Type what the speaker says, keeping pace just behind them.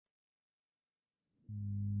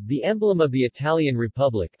The emblem of the Italian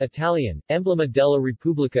Republic, Italian, Emblema della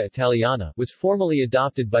Repubblica Italiana, was formally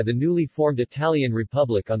adopted by the newly formed Italian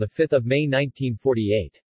Republic on 5 May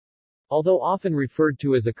 1948. Although often referred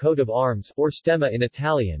to as a coat of arms, or stemma in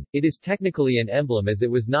Italian, it is technically an emblem as it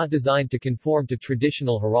was not designed to conform to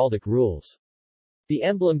traditional heraldic rules. The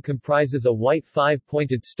emblem comprises a white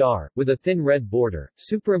five-pointed star, with a thin red border,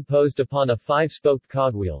 superimposed upon a five-spoked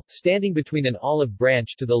cogwheel, standing between an olive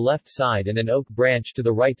branch to the left side and an oak branch to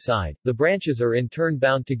the right side. The branches are in turn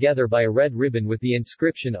bound together by a red ribbon with the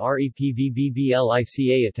inscription Repubblica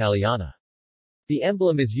Italiana. The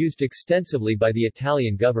emblem is used extensively by the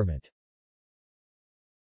Italian government.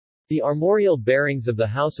 The armorial bearings of the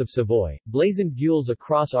House of Savoy, blazoned gules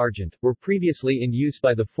across argent, were previously in use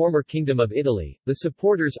by the former Kingdom of Italy. The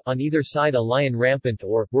supporters, on either side a lion rampant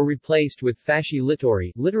or, were replaced with fasci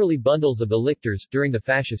littori, literally bundles of the lictors, during the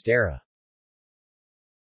fascist era.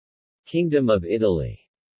 Kingdom of Italy.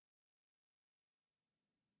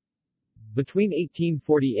 Between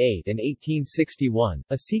 1848 and 1861,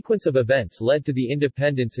 a sequence of events led to the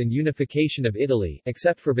independence and unification of Italy,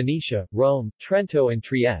 except for Venetia, Rome, Trento and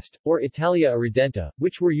Trieste, or Italia Irredenta,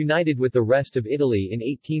 which were united with the rest of Italy in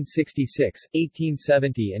 1866,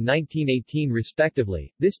 1870 and 1918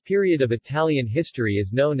 respectively. This period of Italian history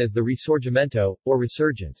is known as the Risorgimento, or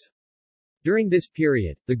Resurgence. During this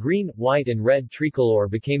period, the green, white and red tricolor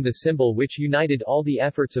became the symbol which united all the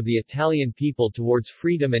efforts of the Italian people towards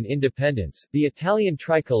freedom and independence. The Italian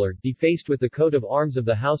tricolor, defaced with the coat of arms of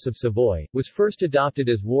the House of Savoy, was first adopted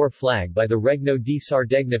as war flag by the Regno di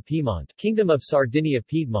Sardegna Piedmont, Kingdom of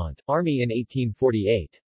Sardinia-Piedmont, army in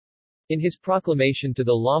 1848. In his proclamation to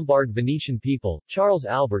the Lombard Venetian people, Charles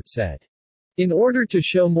Albert said, "In order to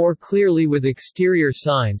show more clearly with exterior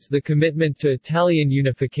signs the commitment to Italian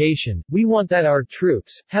unification, we want that our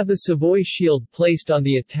troops have the Savoy shield placed on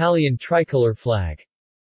the Italian tricolor flag."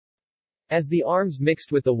 As the arms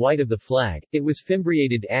mixed with the white of the flag, it was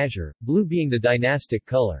fimbriated azure, blue being the dynastic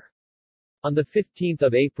color. On 15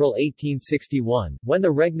 April 1861, when the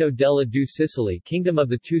Regno della Due Sicily Kingdom of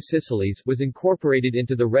the Two Sicilies was incorporated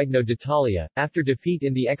into the Regno d'Italia, after defeat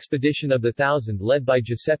in the Expedition of the Thousand led by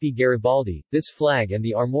Giuseppe Garibaldi, this flag and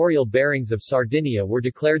the armorial bearings of Sardinia were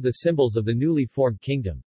declared the symbols of the newly formed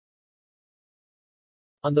kingdom.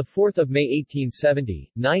 On 4 May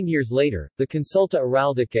 1870, 9 years later, the Consulta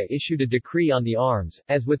Heraldica issued a decree on the arms,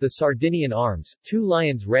 as with the Sardinian arms, two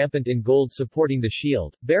lions rampant in gold supporting the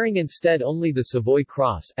shield, bearing instead only the Savoy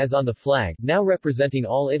cross, as on the flag, now representing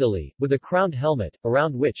all Italy, with a crowned helmet,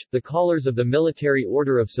 around which, the collars of the Military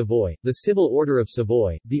Order of Savoy, the Civil Order of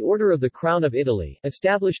Savoy, the Order of the Crown of Italy,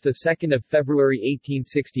 established 2 February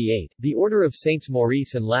 1868, the Order of Saints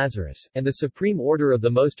Maurice and Lazarus, and the Supreme Order of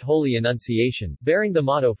the Most Holy Annunciation, bearing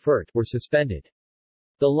the motto Fert, were suspended.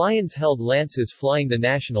 The lions held lances flying the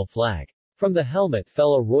national flag. From the helmet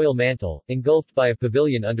fell a royal mantle, engulfed by a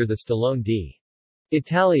pavilion under the Stallone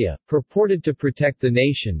d'Italia, purported to protect the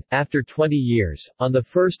nation. After 20 years, on 1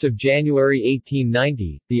 January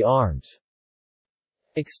 1890, the arms'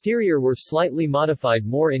 exterior were slightly modified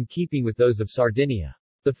more in keeping with those of Sardinia.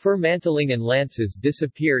 The fur mantling and lances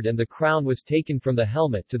disappeared and the crown was taken from the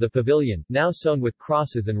helmet to the pavilion, now sewn with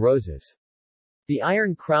crosses and roses. The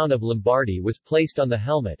Iron Crown of Lombardy was placed on the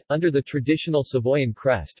helmet, under the traditional Savoyan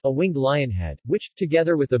crest, a winged lion head, which,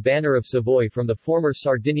 together with the banner of Savoy from the former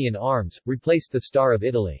Sardinian arms, replaced the Star of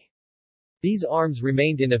Italy. These arms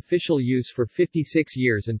remained in official use for 56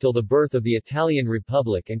 years until the birth of the Italian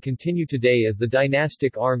Republic and continue today as the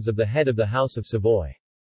dynastic arms of the head of the House of Savoy.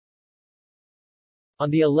 On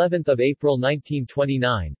the 11th of April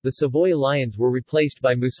 1929, the Savoy lions were replaced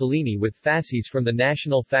by Mussolini with fasces from the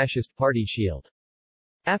National Fascist Party shield.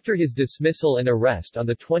 After his dismissal and arrest on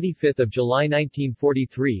 25 July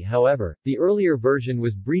 1943, however, the earlier version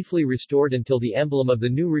was briefly restored until the emblem of the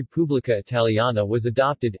new Repubblica Italiana was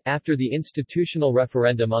adopted, after the institutional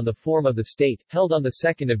referendum on the form of the state, held on 2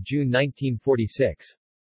 June 1946.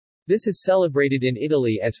 This is celebrated in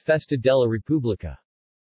Italy as Festa della Repubblica.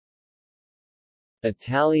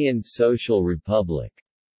 Italian Social Republic.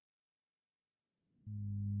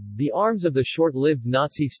 The arms of the short-lived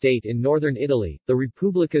Nazi state in northern Italy, the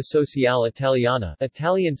Repubblica Sociale Italiana,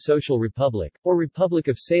 Italian Social Republic, or Republic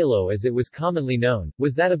of Salo as it was commonly known,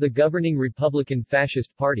 was that of the governing Republican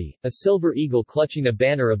Fascist Party, a silver eagle clutching a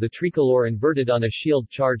banner of the tricolor inverted on a shield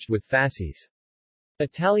charged with fasces.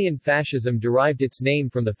 Italian fascism derived its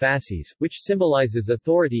name from the fasces, which symbolizes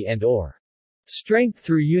authority and/or strength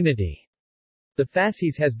through unity. The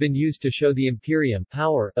fasces has been used to show the imperium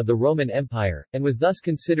power of the Roman Empire, and was thus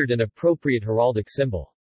considered an appropriate heraldic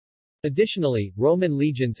symbol. Additionally, Roman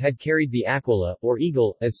legions had carried the aquila, or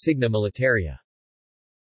eagle, as signa militaria.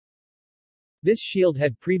 This shield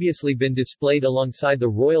had previously been displayed alongside the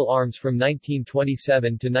royal arms from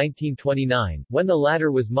 1927 to 1929, when the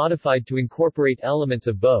latter was modified to incorporate elements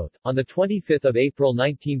of both. On 25 April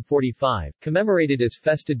 1945, commemorated as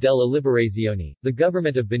Festa della Liberazione, the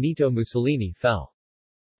government of Benito Mussolini fell.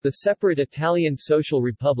 The separate Italian Social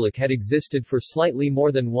Republic had existed for slightly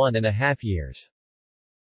more than 1.5 years.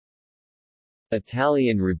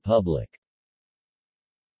 Italian Republic.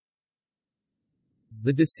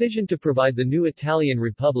 The decision to provide the new Italian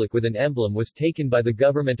Republic with an emblem was taken by the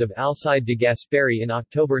government of Alcide de Gasperi in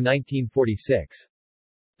October 1946.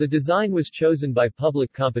 The design was chosen by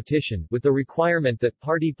public competition, with the requirement that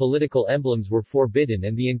party political emblems were forbidden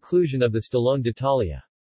and the inclusion of the Stallone d'Italia.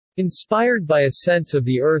 Inspired by a sense of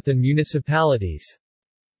the earth and municipalities.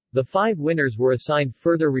 The 5 winners were assigned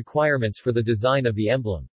further requirements for the design of the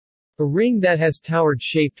emblem. A ring that has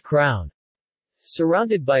towered-shaped crown,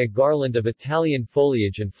 surrounded by a garland of Italian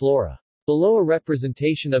foliage and flora. Below a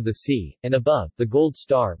representation of the sea, and above, the gold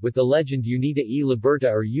star, with the legend Unita e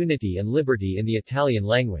Libertà or Unity and Liberty in the Italian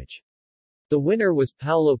language. The winner was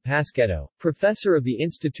Paolo Paschetto, professor of the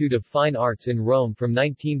Institute of Fine Arts in Rome from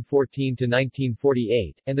 1914 to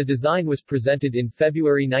 1948, and the design was presented in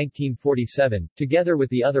February 1947, together with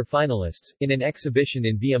the other finalists, in an exhibition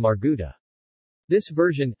in Via Margutta. This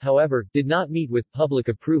version, however, did not meet with public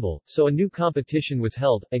approval, so a new competition was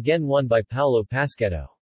held, again won by Paolo Paschetto.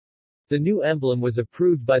 The new emblem was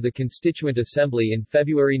approved by the Constituent Assembly in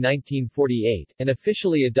February 1948, and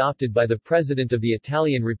officially adopted by the President of the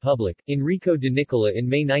Italian Republic, Enrico de Nicola in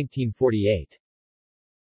May 1948.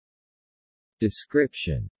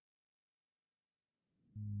 Description.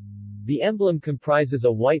 The emblem comprises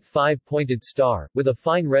a white 5-pointed star, with a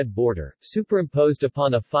fine red border, superimposed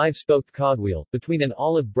upon a 5-spoked cogwheel, between an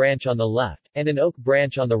olive branch on the left, and an oak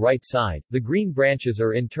branch on the right side. The green branches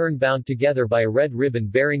are in turn bound together by a red ribbon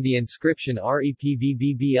bearing the inscription Repubblica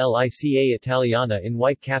Italiana in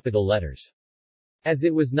white capital letters. As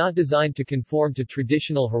it was not designed to conform to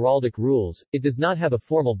traditional heraldic rules, it does not have a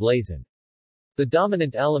formal blazon. The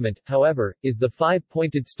dominant element, however, is the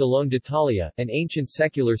 5-pointed Stallone d'Italia, an ancient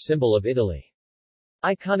secular symbol of Italy.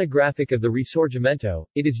 Iconographic of the Risorgimento,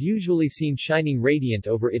 it is usually seen shining radiant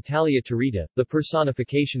over Italia Turrita, the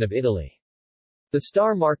personification of Italy. The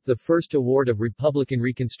star marked the first award of Republican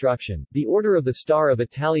Reconstruction, the Order of the Star of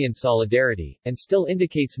Italian Solidarity, and still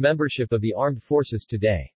indicates membership of the armed forces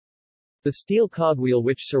today. The steel cogwheel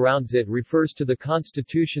which surrounds it refers to the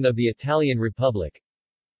Constitution of the Italian Republic.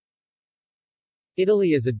 Italy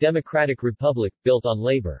is a democratic republic, built on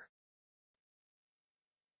labor.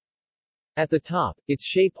 At the top, its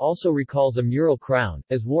shape also recalls a mural crown,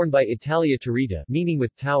 as worn by Italia Turrita, meaning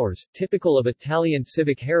with towers, typical of Italian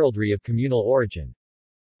civic heraldry of communal origin.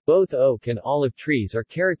 Both oak and olive trees are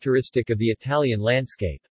characteristic of the Italian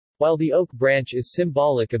landscape. While the oak branch is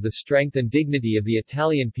symbolic of the strength and dignity of the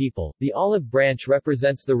Italian people, the olive branch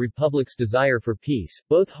represents the Republic's desire for peace,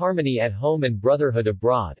 both harmony at home and brotherhood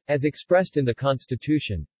abroad, as expressed in the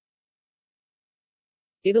Constitution.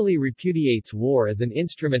 Italy repudiates war as an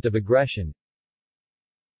instrument of aggression.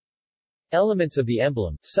 Elements of the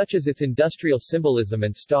emblem, such as its industrial symbolism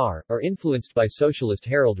and star, are influenced by socialist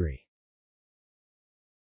heraldry.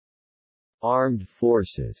 Armed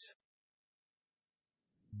forces.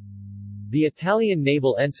 The Italian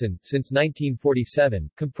naval ensign, since 1947,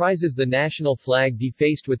 comprises the national flag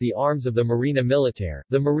defaced with the arms of the Marina Militare,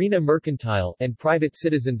 the Marina Mercantile, and private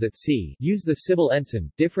citizens at sea use the civil ensign,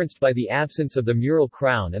 differenced by the absence of the mural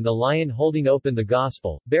crown and the lion holding open the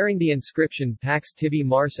Gospel, bearing the inscription Pax tibi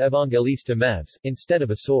Mars Evangelista Meves, instead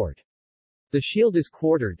of a sword. The shield is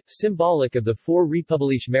quartered, symbolic of the 4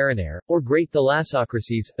 Repubblici Marinae, or Great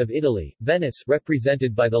Thalassocracies, of Italy, Venice,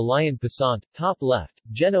 represented by the lion passant, top left,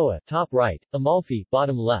 Genoa, top right, Amalfi,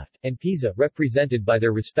 bottom left, and Pisa, represented by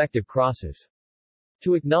their respective crosses.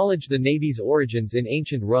 To acknowledge the navy's origins in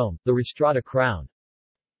ancient Rome, the Rostrata crown.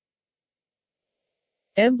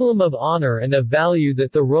 Emblem of honor and of value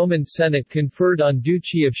that the Roman Senate conferred on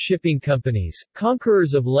duchy of shipping companies,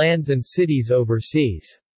 conquerors of lands and cities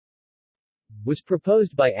overseas. Was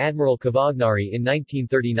proposed by Admiral Cavagnari in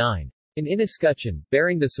 1939. An escutcheon,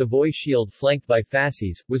 bearing the Savoy shield flanked by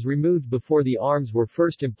fasces, was removed before the arms were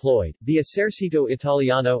first employed. The Esercito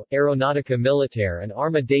Italiano, Aeronautica Militare and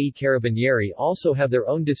Arma dei Carabinieri also have their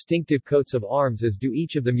own distinctive coats of arms, as do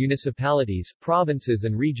each of the municipalities, provinces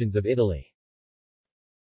and regions of Italy.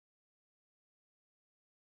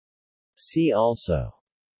 See also: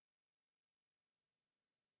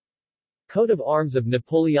 Coat of arms of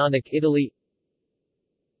Napoleonic Italy,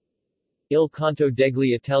 Il Canto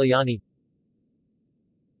degli Italiani,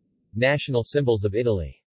 National symbols of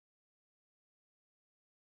Italy.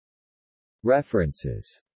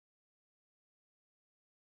 References.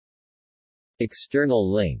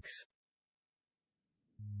 External links.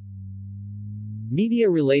 Media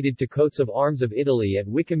related to coats of arms of Italy at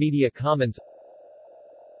Wikimedia Commons.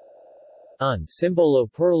 Un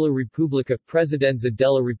simbolo per la Repubblica, Presidenza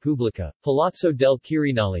della Repubblica, Palazzo del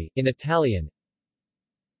Quirinale, in Italian.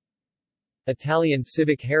 Italian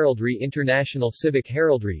Civic Heraldry, International Civic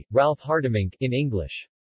Heraldry, Ralph Hartemink, in English.